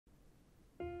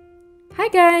Hi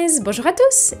guys, bonjour à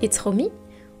tous, it's Romy.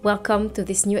 Welcome to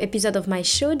this new episode of my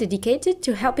show dedicated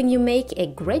to helping you make a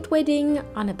great wedding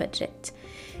on a budget.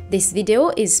 This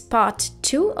video is part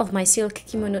 2 of my silk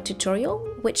kimono tutorial,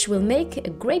 which will make a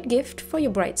great gift for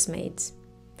your bridesmaids.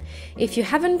 If you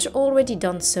haven't already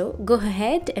done so, go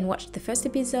ahead and watch the first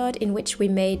episode in which we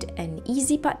made an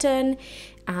easy pattern,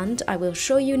 and I will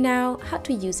show you now how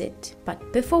to use it.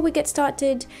 But before we get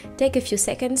started, take a few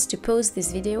seconds to pause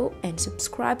this video and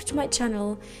subscribe to my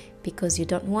channel because you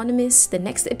don't want to miss the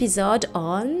next episode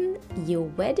on your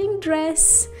wedding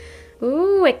dress.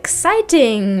 Ooh,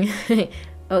 exciting!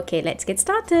 Okay, let's get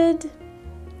started.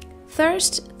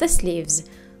 First, the sleeves.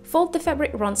 Fold the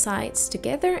fabric round sides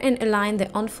together and align the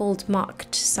unfold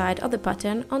marked side of the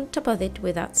pattern on top of it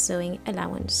without sewing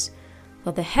allowance.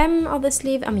 For the hem of the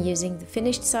sleeve, I'm using the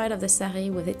finished side of the serie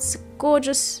with its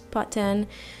gorgeous pattern,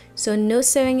 so no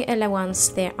sewing allowance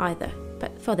there either.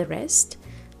 But for the rest,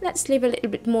 let's leave a little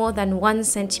bit more than 1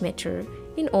 centimeter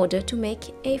in order to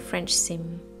make a French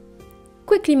seam.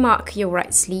 Quickly mark your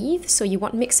right sleeve so you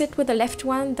won't mix it with the left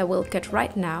one that will cut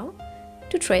right now.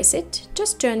 To trace it,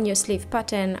 just turn your sleeve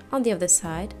pattern on the other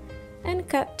side and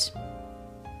cut.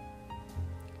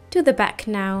 To the back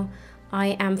now,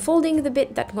 I am folding the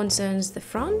bit that concerns the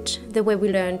front, the way we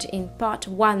learned in part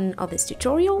 1 of this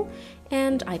tutorial,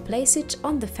 and I place it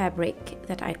on the fabric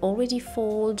that I already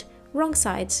fold wrong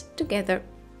sides together.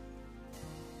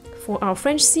 For our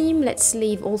French seam, let's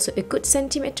leave also a good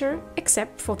centimeter,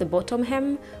 except for the bottom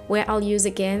hem, where I'll use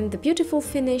again the beautiful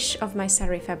finish of my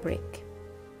serie fabric.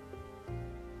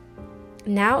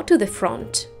 Now to the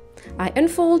front. I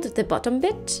unfold the bottom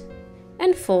bit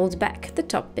and fold back the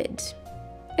top bit.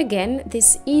 Again,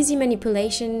 this easy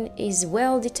manipulation is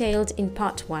well detailed in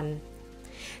part 1.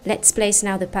 Let's place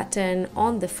now the pattern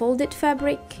on the folded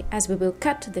fabric as we will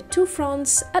cut the two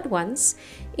fronts at once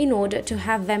in order to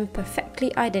have them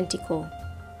perfectly identical.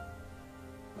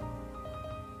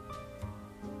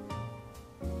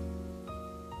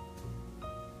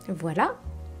 Voila!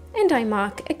 And I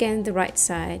mark again the right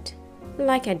side,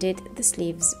 like I did the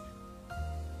sleeves.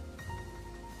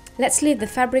 Let's leave the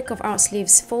fabric of our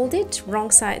sleeves folded, wrong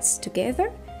sides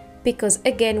together, because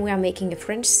again we are making a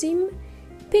French seam.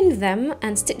 Pin them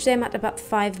and stitch them at about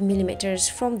 5 millimeters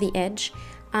from the edge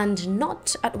and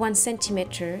not at 1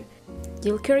 centimeter.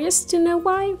 You're curious to know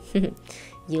why?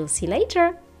 You'll see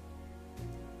later.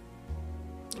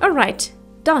 Alright,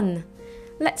 done.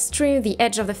 Let's trim the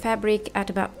edge of the fabric at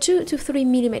about 2 to 3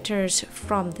 millimeters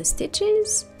from the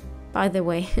stitches. By the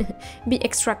way, be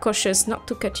extra cautious not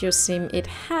to cut your seam, it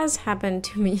has happened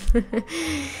to me.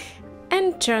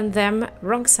 And turn them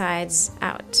wrong sides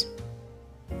out.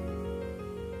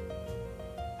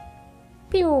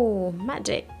 Pew!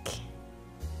 Magic!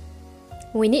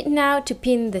 We need now to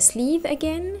pin the sleeve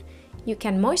again. You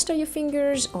can moisten your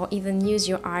fingers or even use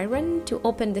your iron to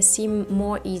open the seam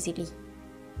more easily.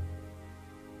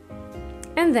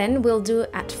 And then we'll do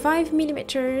at 5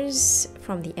 millimeters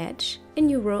from the edge a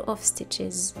new row of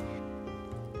stitches.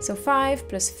 So 5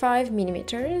 plus 5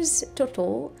 millimeters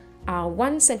total are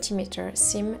 1 centimeter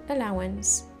seam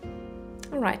allowance.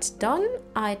 Alright, done.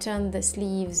 I turn the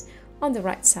sleeves on the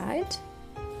right side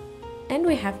and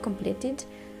we have completed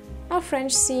our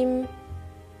French seam.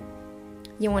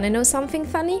 You want to know something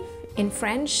funny? In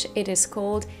French it is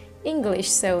called English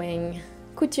sewing,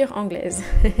 couture anglaise.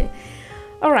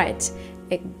 Alright,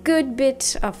 a good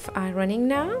bit of ironing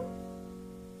now.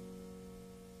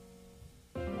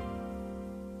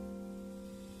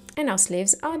 And our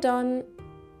sleeves are done.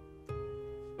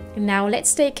 Now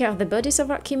let's take care of the bodice of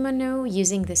our kimono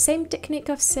using the same technique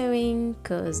of sewing,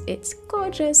 cause it's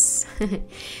gorgeous.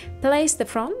 Place the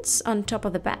fronts on top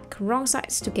of the back, wrong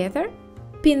sides together.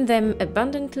 Pin them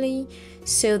abundantly,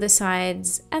 sew the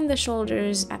sides and the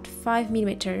shoulders at 5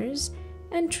 millimeters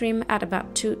and trim at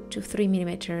about 2 to 3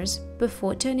 millimeters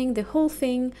before turning the whole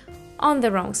thing on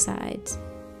the wrong side.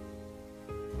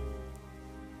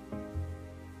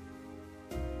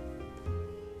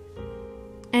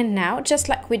 And now, just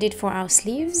like we did for our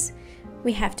sleeves,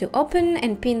 we have to open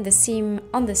and pin the seam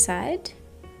on the side,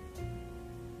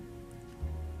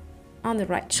 on the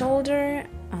right shoulder,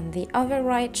 on the other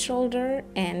right shoulder,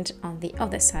 and on the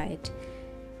other side.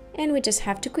 And we just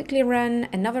have to quickly run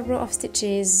another row of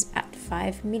stitches at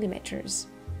 5 millimeters.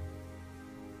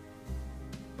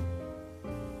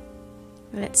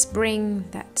 Let's bring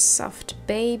that soft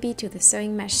baby to the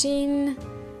sewing machine.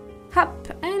 Hop,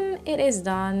 and it is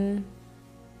done.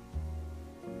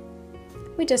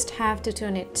 We just have to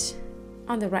turn it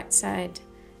on the right side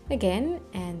again,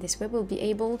 and this way we'll be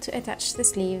able to attach the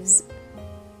sleeves.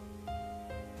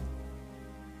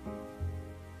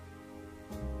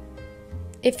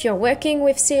 If you're working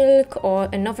with silk or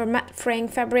another matte fraying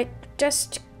fabric,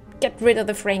 just get rid of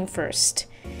the fraying first.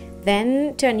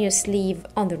 Then turn your sleeve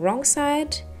on the wrong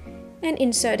side and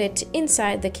insert it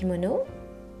inside the kimono,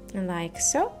 like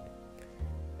so.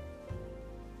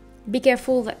 Be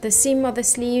careful that the seam of the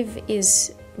sleeve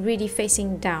is really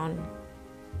facing down.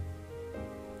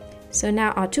 So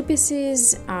now our two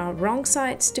pieces are wrong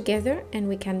sides together, and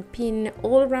we can pin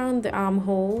all around the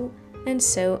armhole and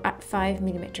sew at 5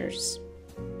 millimeters.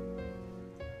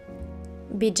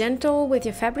 Be gentle with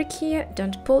your fabric here,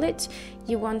 don't pull it.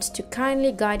 You want to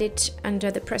kindly guide it under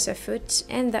the presser foot,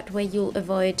 and that way you'll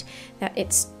avoid that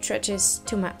it stretches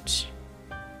too much.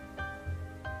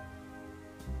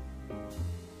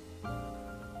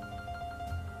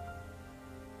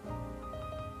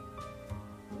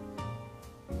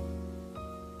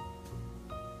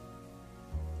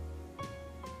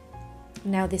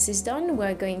 Now this is done,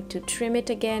 we're going to trim it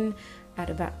again at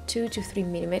about 2 to 3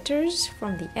 millimeters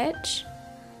from the edge.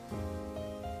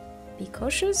 Be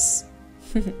cautious.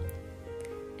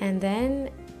 And then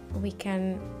we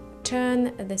can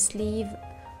turn the sleeve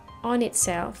on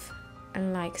itself,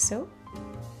 like so.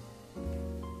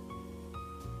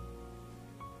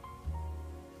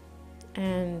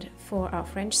 And for our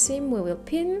French seam, we will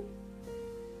pin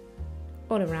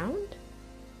all around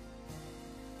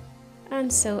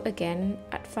and sew again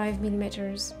at 5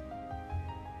 millimeters.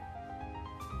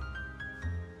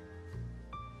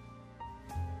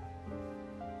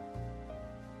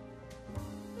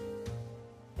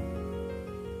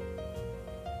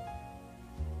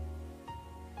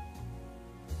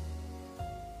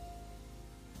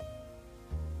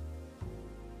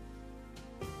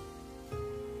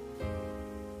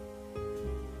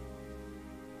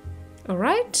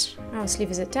 Alright, our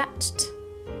sleeve is attached.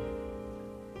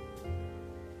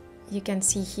 You can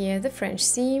see here the French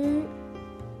seam.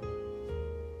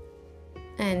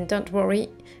 And don't worry,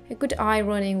 a good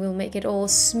ironing will make it all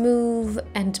smooth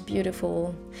and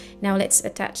beautiful. Now let's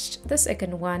attach the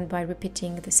second one by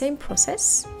repeating the same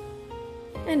process.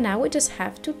 And now we just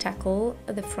have to tackle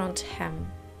the front hem.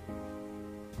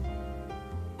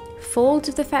 Fold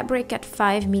the fabric at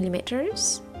 5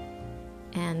 millimeters.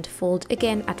 And fold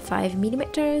again at 5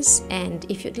 millimeters, and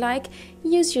if you'd like,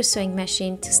 use your sewing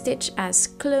machine to stitch as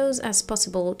close as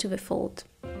possible to the fold.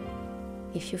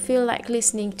 If you feel like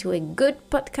listening to a good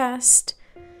podcast,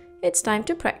 it's time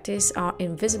to practice our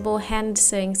invisible hand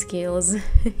sewing skills.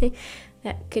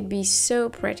 That could be so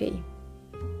pretty.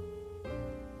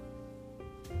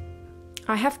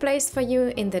 I have placed for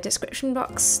you in the description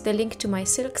box the link to my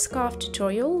silk scarf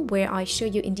tutorial, where I show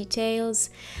you in details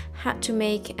how to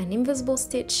make an invisible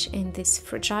stitch in this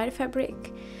fragile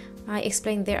fabric. I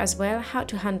explain there as well how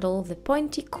to handle the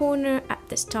pointy corner at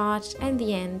the start and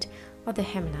the end of the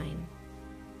hemline.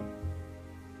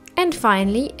 And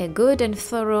finally, a good and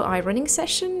thorough ironing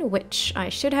session, which I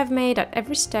should have made at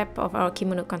every step of our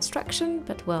kimono construction,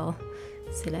 but well,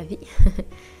 c'est la vie.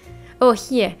 Oh,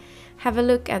 here! Have a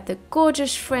look at the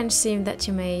gorgeous French seam that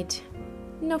you made.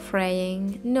 No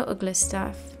fraying, no ugly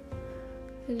stuff.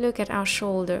 Look at our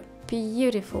shoulder,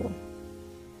 beautiful.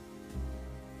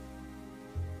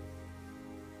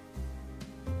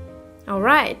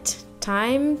 Alright,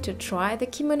 time to try the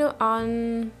kimono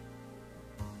on.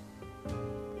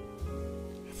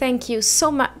 Thank you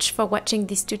so much for watching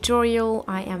this tutorial.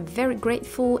 I am very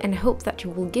grateful and hope that you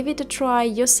will give it a try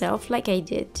yourself like I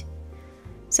did.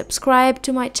 Subscribe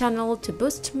to my channel to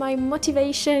boost my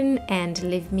motivation and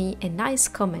leave me a nice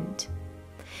comment.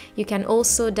 You can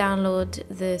also download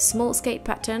the small skate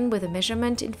pattern with the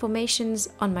measurement informations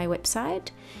on my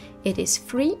website. It is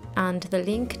free and the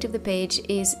link to the page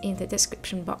is in the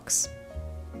description box.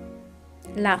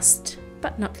 Last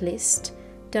but not least,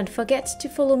 don't forget to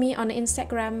follow me on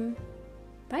Instagram.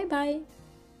 Bye bye!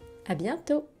 À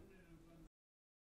bientôt!